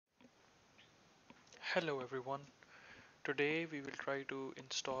Hello everyone. Today we will try to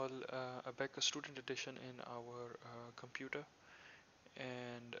install ABAQUS Student Edition in our computer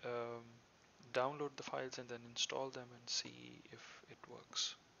and download the files and then install them and see if it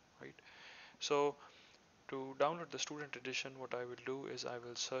works. Right. So to download the Student Edition, what I will do is I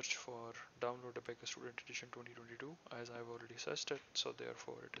will search for download ABAQUS Student Edition 2022 as I've already searched it. So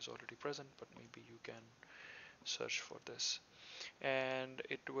therefore it is already present, but maybe you can search for this. And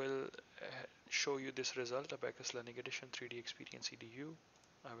it will show you this result, ABAQUS Learning Edition 3D Experience EDU.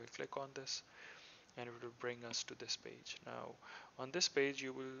 I will click on this and it will bring us to this page. Now on this page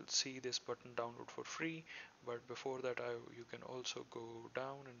you will see this button download for free, but before that you can also go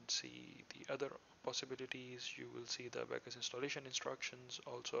down and see the other possibilities. You will see the ABAQUS installation instructions,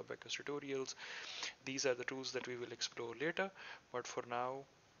 also ABAQUS tutorials. These are the tools that we will explore later, but for now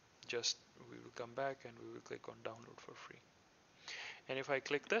just we will come back and we will click on download for free. And if I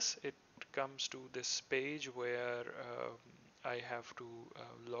click this, it comes to this page where I have to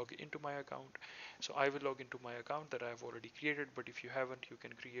log into my account. So I will log into my account that I've already created, but if you haven't, you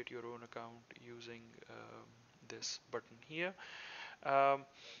can create your own account using this button here. Um,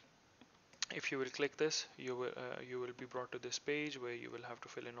 if you will click this, you will be brought to this page where you will have to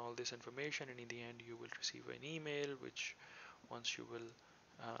fill in all this information, and in the end you will receive an email, which once you will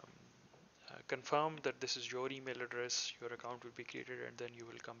um, confirm that this is your email address, your account will be created, and then you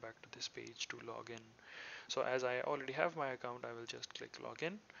will come back to this page to log in. So as I already have my account, I will just click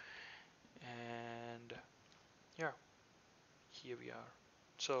login, and yeah, here we are.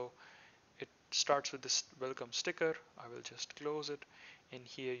 So it starts with this welcome sticker. I will just close it, and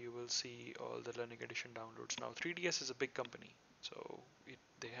here you will see all the Learning Edition downloads. Now 3ds is a big company, so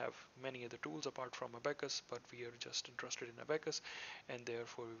they have many other tools apart from ABAQUS, but we are just interested in ABAQUS, and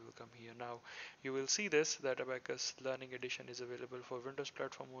therefore we will come here. Now you will see this, that ABAQUS Learning Edition is available for Windows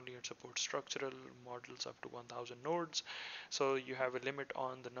platform only and supports structural models up to 1000 nodes. So you have a limit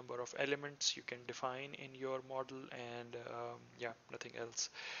on the number of elements you can define in your model, and yeah, nothing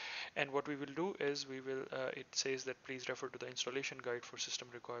else. And what we will do is it says that please refer to the installation guide for system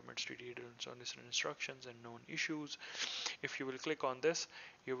requirements, details on this instructions and known issues. If you will click on this,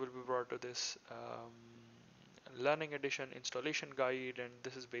 you will be brought to this Learning Edition installation guide, and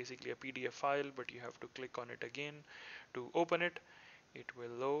this is basically a PDF file, but you have to click on it again to open it. It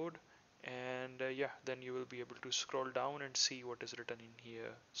will load, and yeah, then you will be able to scroll down and see what is written in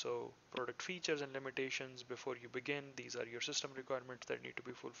here. So product features and limitations before you begin, these are your system requirements that need to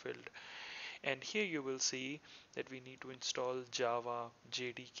be fulfilled. And here you will see that we need to install Java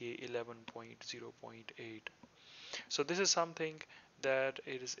JDK 11.0.8. So this is something that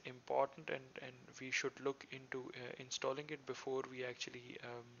it is important, and we should look into installing it before we actually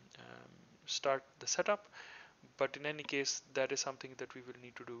start the setup. But in any case, that is something that we will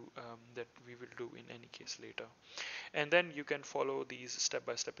need to do, that we will do in any case later. And then you can follow these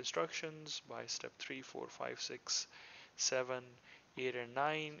step-by-step instructions by step 3, 4, 5, 6, 7, 8 and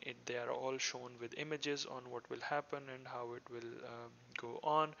 9. They are all shown with images on what will happen and how it will go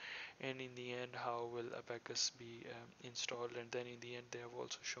on, and in the end how will ABAQUS be installed, and then in the end they have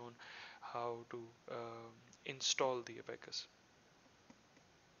also shown how to install the ABAQUS.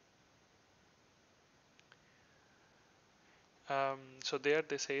 So there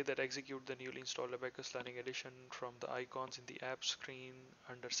they say that execute the newly installed ABAQUS Learning Edition from the icons in the app screen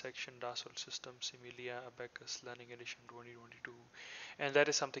under section Dassault System Similia ABAQUS Learning Edition 2022, and that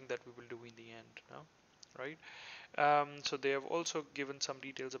is something that we will do in the end now, right? So they have also given some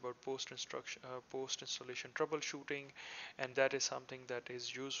details about post-installation troubleshooting, and that is something that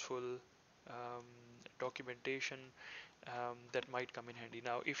is useful documentation that might come in handy.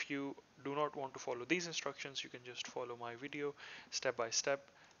 Now, if you do not want to follow these instructions, you can just follow my video step by step,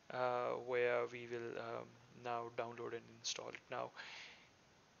 where we will now download and install it. Now,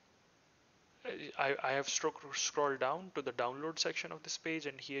 I have scrolled down to the download section of this page,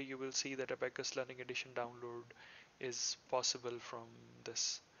 and here you will see that ABAQUS Learning Edition download is possible from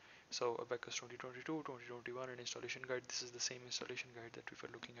this. So ABAQUS 2022, 2021 and installation guide, this is the same installation guide that we were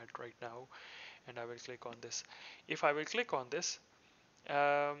looking at right now, and I will click on this. If I will click on this,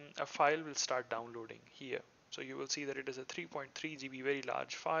 a file will start downloading here. So you will see that it is a 3.3 GB very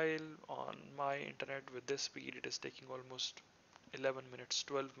large file. On my internet with this speed, it is taking almost 11 minutes,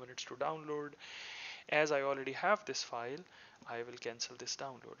 12 minutes to download. As I already have this file, I will cancel this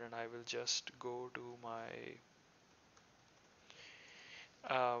download and I will just go to my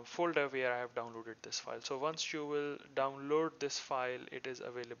folder where I have downloaded this file. So once you will download this file, it is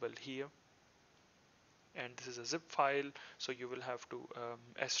available here, and this is a zip file, so you will have to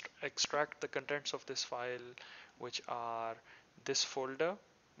extract the contents of this file, which are this folder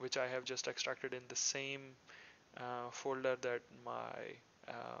which I have just extracted in the same folder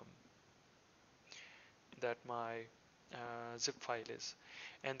um, that my zip file is.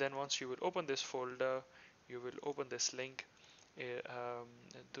 And then once you will open this folder, you will open this link.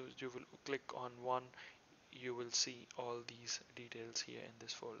 You will click on one. You will see all these details here in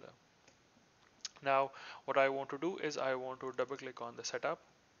this folder. Now, what I want to do is I want to double click on the setup,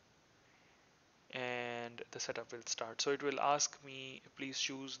 and the setup will start. So it will ask me, please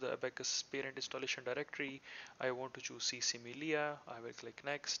choose the ABAQUS parent installation directory. I want to choose C Similia. I will click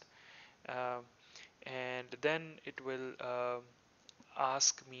next. Um, and then it will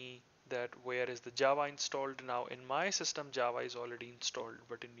ask me that where is the Java installed. Now in my system Java is already installed,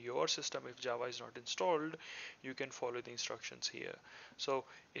 but in your system if Java is not installed, you can follow the instructions here. So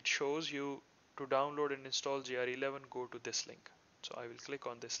it shows you to download and install JR11, go to this link. So I will click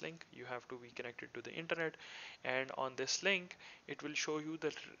on this link. You have to be connected to the internet, and on this link it will show you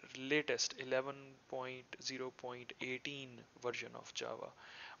the latest 11.0.18 version of Java.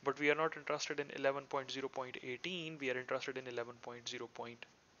 But we are not interested in 11.0.18, we are interested in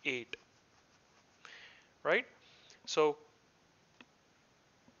 11.0.8, right? So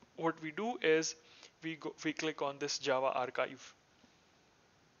what we do is we click on this Java archive.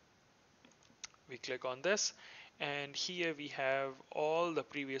 We click on this, and here we have all the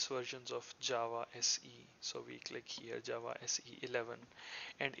previous versions of Java SE. So we click here Java SE 11,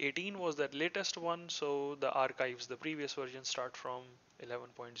 and 18 was that latest one, so the archives, the previous versions start from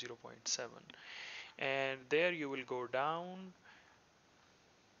 11.0.7, and there you will go down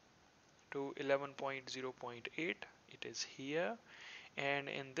to 11.0.8. It is here, and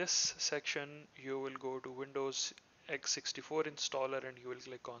in this section you will go to Windows x64 installer, and you will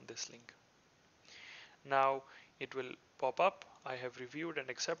click on this link. Now it will pop up, I have reviewed and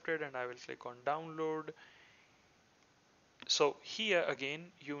accepted, and I will click on download. So here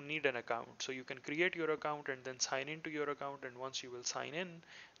again you need an account, so you can create your account and then sign into your account, and once you will sign in,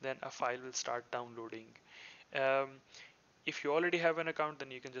 then a file will start downloading. um, if you already have an account, then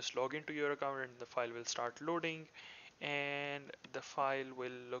you can just log into your account and the file will start loading, and the file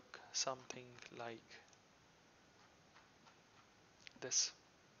will look something like this.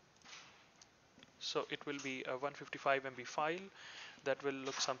 So it will be a 155 MB file that will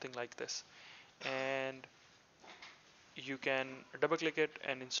look something like this, and you can double click it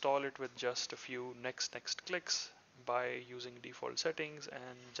and install it with just a few next clicks by using default settings,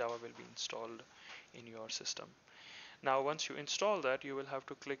 and Java will be installed in your system. Now once you install that, you will have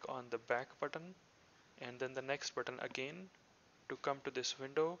to click on the back button and then the next button again to come to this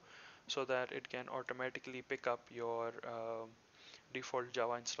window, so that it can automatically pick up your default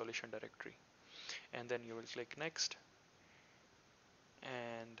Java installation directory. And then you will click next,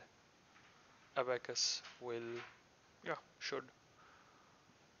 and ABAQUS will, yeah, should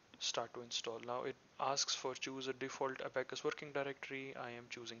start to install. Now it asks for choose a default ABAQUS working directory. I am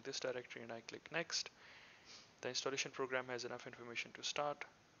choosing this directory and I click next. The installation program has enough information to start.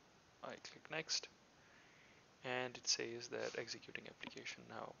 I click next, and it says that executing application.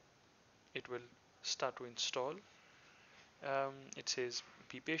 Now it will start to install. It says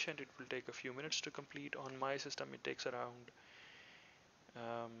be patient, it will take a few minutes to complete. On my system it takes around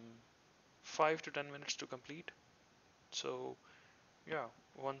um, 5 to 10 minutes to complete. So yeah,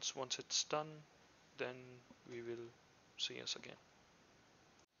 once it's done, then we will see us again.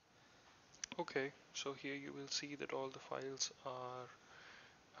 Okay, so here you will see that all the files are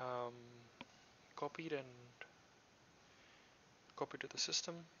um, copied to the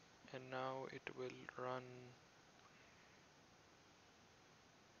system, and now it will run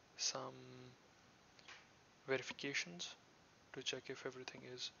some verifications to check if everything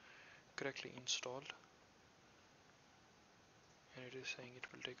is correctly installed, and it is saying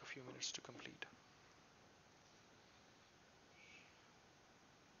it will take a few minutes to complete.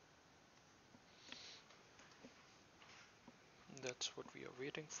 That's what we are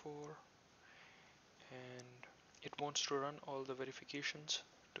waiting for, and it wants to run all the verifications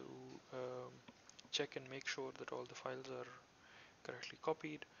to check and make sure that all the files are correctly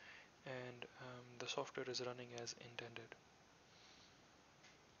copied, and the software is running as intended.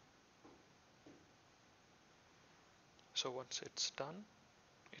 So once it's done,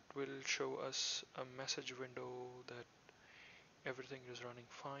 it will show us a message window that everything is running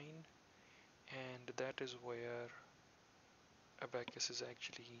fine, and that is where ABAQUS is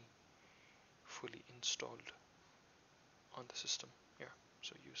actually fully installed on the system. Yeah,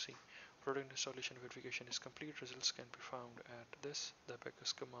 so you see product installation verification is complete. Results can be found at this. The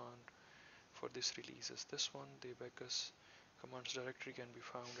ABAQUS command for this release is this one. The ABAQUS commands directory can be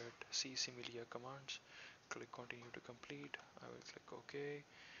found at C Similia commands. Click continue to complete. I will click OK.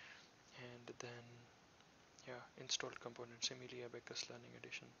 and then yeah, install component Simile Abacus Learning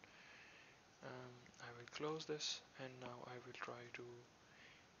Edition. I will close this, and now I will try to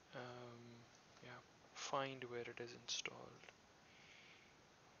um, yeah, find where it is installed.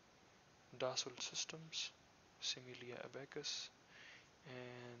 Dassault Systems, Similia Abacus,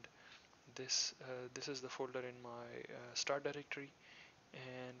 and this is the folder in my start directory,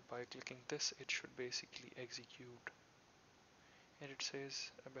 and by clicking this it should basically execute, and it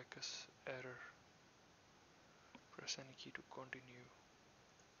says Abacus error, press any key to continue.